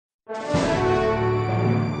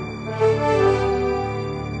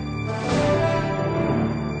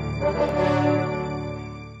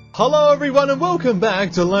Hello everyone and welcome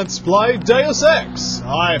back to Let's Play Deus Ex!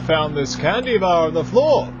 I found this candy bar on the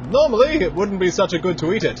floor. Normally it wouldn't be such a good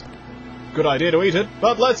idea to eat it,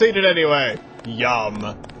 but let's eat it anyway.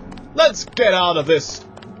 Yum. Let's get out of this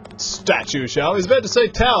statue, shall we? I was about to say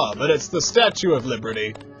tower, but it's the Statue of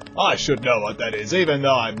Liberty. I should know what that is, even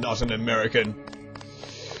though I'm not an American.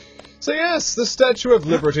 So yes, the Statue of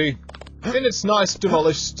Liberty, in its nice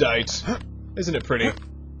demolished state. Isn't it pretty?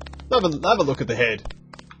 Have a look at the head.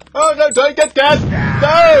 Oh no, don't get gas!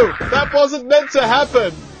 No! That wasn't meant to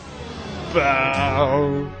happen!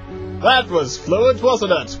 Bow. That was fluid,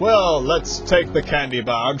 wasn't it? Well, let's take the candy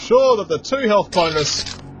bar. I'm sure that the 2 health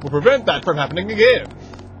bonus will prevent that from happening again.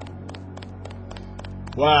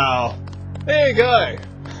 Wow. There you go.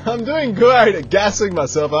 I'm doing great at gassing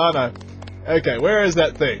myself, aren't I? Okay, where is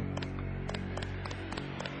that thing?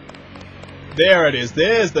 There it is.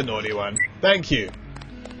 There's the naughty one. Thank you.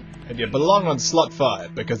 And you belong on slot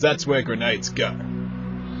 5, because that's where grenades go.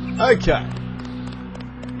 Okay.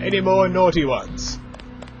 Any more naughty ones?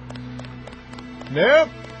 Nope.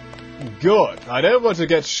 Good. I don't want to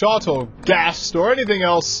get shot or gassed or anything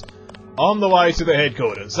else on the way to the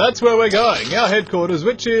headquarters. That's where we're going. Our headquarters,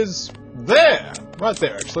 which is there. Right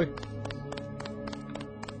there, actually.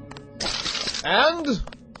 And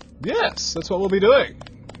yes, that's what we'll be doing.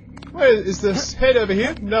 Where is this head over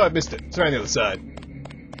here? No, I missed it. It's around the other side.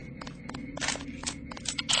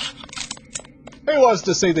 Who wants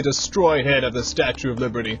to see the destroyed head of the Statue of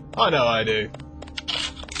Liberty? I know I do.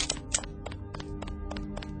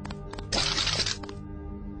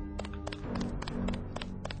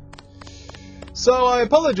 So I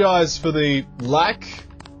apologise for the lack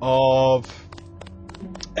of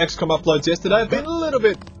XCOM uploads yesterday. I've been a little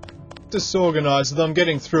bit disorganised, though I'm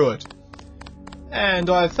getting through it. And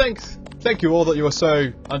I thank you all that you are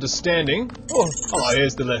so understanding. Oh,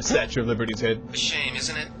 here's the Statue of Liberty's head. A shame,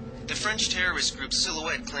 isn't it? The French terrorist group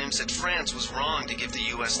Silhouette claims that France was wrong to give the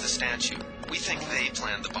US the statue. We think they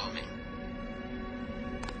planned the bombing.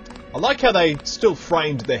 I like how they still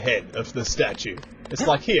framed the head of the statue. It's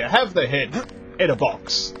like, here, have the head in a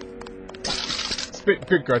box. It's a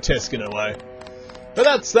bit grotesque in a way.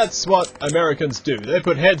 But that's what Americans do. They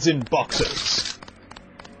put heads in boxes.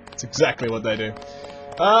 That's exactly what they do.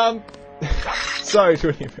 Sorry to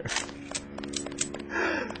any Americans.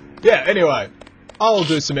 Yeah, anyway. I'll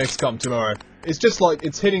do some XCOM tomorrow. It's just like,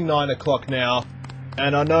 it's hitting 9 o'clock now,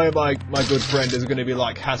 and I know my good friend is going to be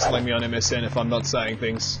like hassling me on MSN if I'm not saying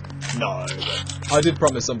things. No, but I did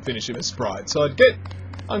promise I'm finishing this Friday, so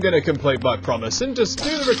I'm going to complete my promise and just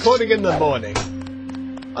do the recording in the morning.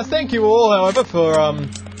 I thank you all, however, for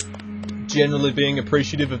generally being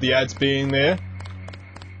appreciative of the ads being there.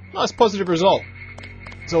 Nice positive result.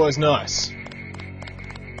 It's always nice.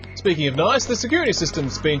 Speaking of nice, the security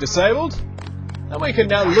system's been disabled. And we can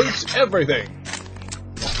now loot everything.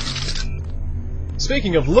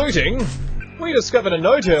 Speaking of looting, we discovered a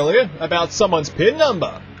note earlier about someone's PIN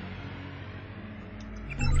number.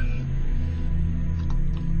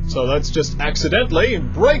 So let's just accidentally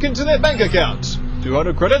break into their bank account.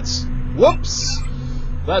 200 credits? Whoops!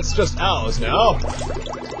 That's just ours now.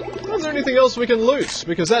 Is there anything else we can loot?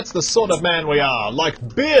 Because that's the sort of man we are.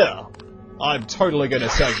 Like beer! I'm totally gonna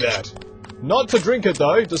take that. Not to drink it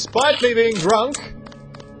though, despite me being drunk.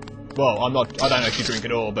 Well, I don't actually drink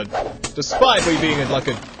at all, but despite me being like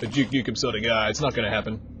a Duke Nukem sort of guy, it's not gonna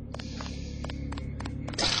happen.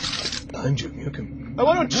 I'm Duke Nukem. I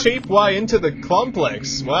went a cheap way into the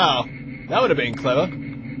complex. Wow, that would have been clever.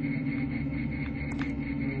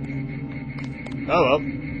 Oh well.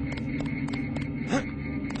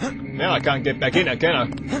 Now I can't get back in it, can I?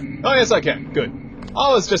 Oh yes I can, good. I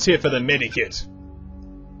was just here for the medikit.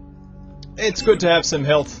 It's good to have some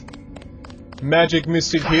health, magic,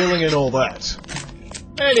 mystic healing and all that.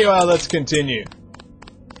 Anyway, let's continue.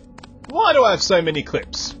 Why do I have so many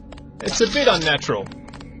clips? It's a bit unnatural.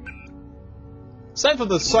 Same for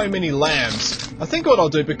the so many lambs. I think what I'll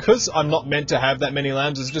do, because I'm not meant to have that many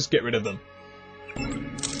lambs, is just get rid of them.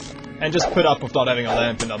 And just put up with not having a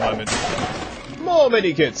lamp in a moment. More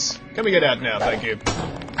medikits! Can we get out now? Thank you.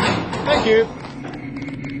 Thank you!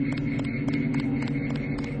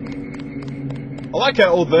 I like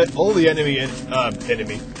how all of the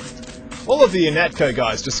Inatco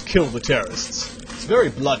guys just kill the terrorists. It's very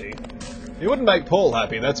bloody. It wouldn't make Paul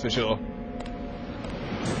happy, that's for sure.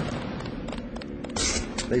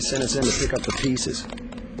 They sent us in to pick up the pieces.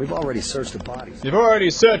 We've already searched the bodies. You've already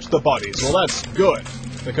searched the bodies. Well, that's good.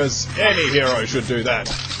 Because any hero should do that.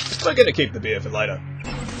 We're gonna keep the beer for later.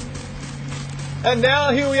 And now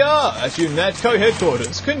here we are at UNATCO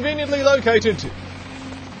headquarters, conveniently located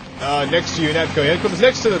next to UNATCO headquarters,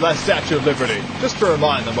 next to the last Statue of Liberty, just to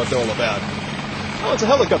remind them what they're all about. Oh, it's a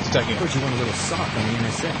helicopter taking Of course, you went a little soft on the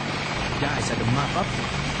NSA. Guys had to mop up for you.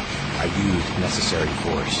 I used necessary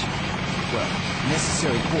force. Well,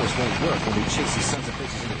 necessary force won't work when we chase these sons of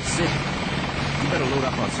bitches into the city. You better load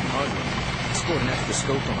up on some hardware. I scored an extra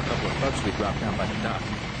scope from a couple of bugs we dropped down by the dock.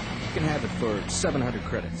 You can have it for 700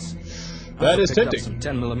 credits. That is tempting. tempting.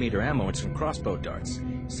 Some 10mm ammo and some crossbow darts.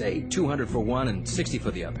 Say 200 for one and 60 for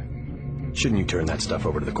the other. Shouldn't you turn that stuff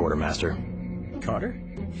over to the quartermaster? Carter?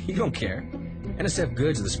 You don't care. NSF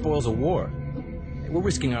goods are the spoils of war. We're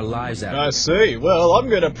risking our lives out. I see. Well, I'm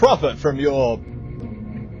going to profit from your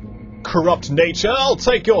corrupt nature. I'll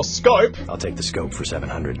take your scope. I'll take the scope for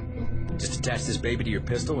 700. Just attach this baby to your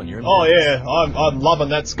pistol and you're... Oh yeah, I'm loving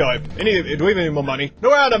that scope. Do we need more money? No,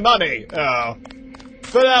 we're out of money. Oh.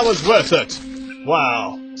 But that was worth it.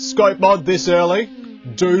 Wow. Scope mod this early.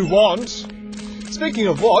 Do want. Speaking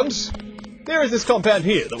of want, there is this compound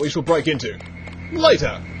here that we shall break into.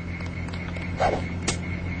 Later.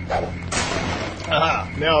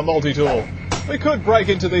 Aha, now a multi-tool. We could break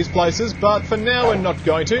into these places, but for now we're not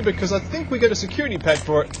going to, because I think we get a security pack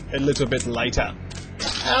for it a little bit later.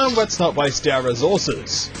 And let's not waste our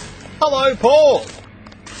resources. Hello, Paul!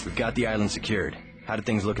 We've got the island secured. How did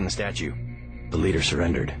things look in the statue? The leader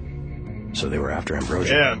surrendered. So they were after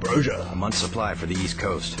Ambrosia. Yeah, Ambrosia. A month's supply for the East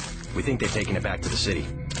Coast. We think they've taken it back to the city.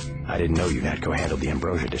 I didn't know UNATCO handled the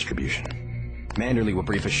Ambrosia distribution. Manderley will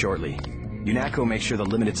brief us shortly. UNATCO makes sure the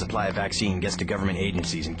limited supply of vaccine gets to government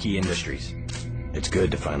agencies and key industries. It's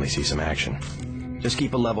good to finally see some action. Just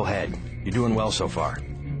keep a level head. You're doing well so far.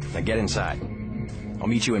 Now get inside. I'll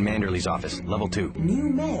meet you in Manderley's office, level 2. New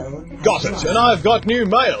mail. Got it, and I've got new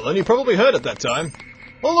mail, and you probably heard it that time.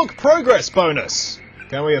 Oh look, progress bonus!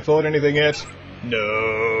 Can we afford anything yet?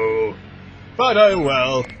 No. But oh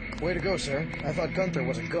well. Way to go, sir. I thought Gunther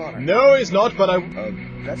was a goner. No, he's not, but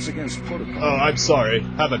That's against protocol. Oh, I'm sorry.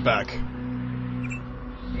 Have it back.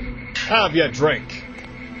 Have your drink.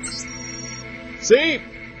 See?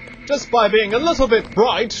 Just by being a little bit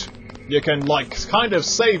bright, you can, kind of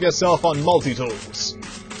save yourself on multi-tools.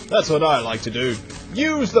 That's what I like to do.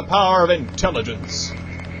 Use the power of intelligence.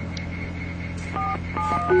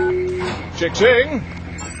 Ching-ching!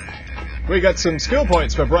 We get some skill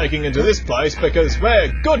points for breaking into this place because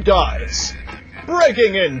we're good guys.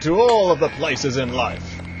 Breaking into all of the places in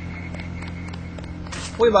life.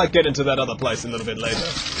 We might get into that other place a little bit later.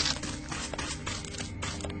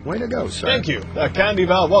 Way to go, sir. Thank you. That candy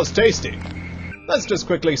bar was tasty. Let's just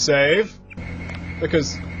quickly save.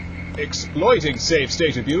 Because exploiting save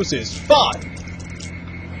state abuse is fun.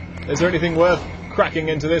 Is there anything worth cracking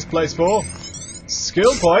into this place for?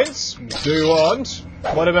 Skill points? Do you want?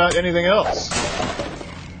 What about anything else?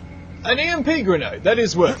 An EMP grenade. That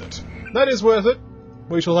is worth it. That is worth it.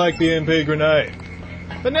 We shall take the EMP grenade.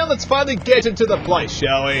 But now let's finally get into the place,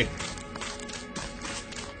 shall we?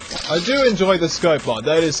 I do enjoy the scope mod.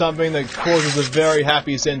 That is something that causes a very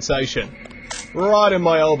happy sensation. Right in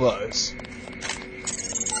my elbows.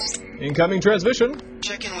 Incoming transmission.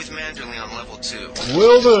 Check in with Manderley on level 2.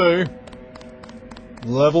 Will do.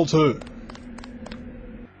 Level 2.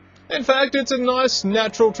 In fact, it's a nice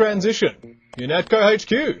natural transition. UNATCO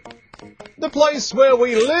HQ. The place where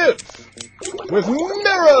we live. With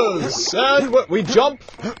mirrors! And we jump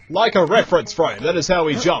like a reference frame. That is how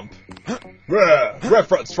we jump.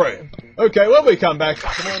 Reference frame. Okay, when we come back...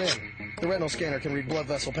 Come on in. The retinal scanner can read blood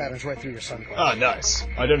vessel patterns right through your sunglasses. Ah, nice.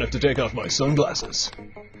 I don't have to take off my sunglasses.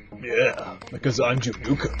 Yeah, because I'm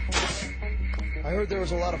Junuka. I heard there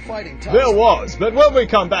was a lot of fighting. There was, but when we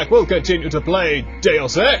come back, we'll continue to play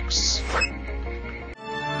Deus Ex.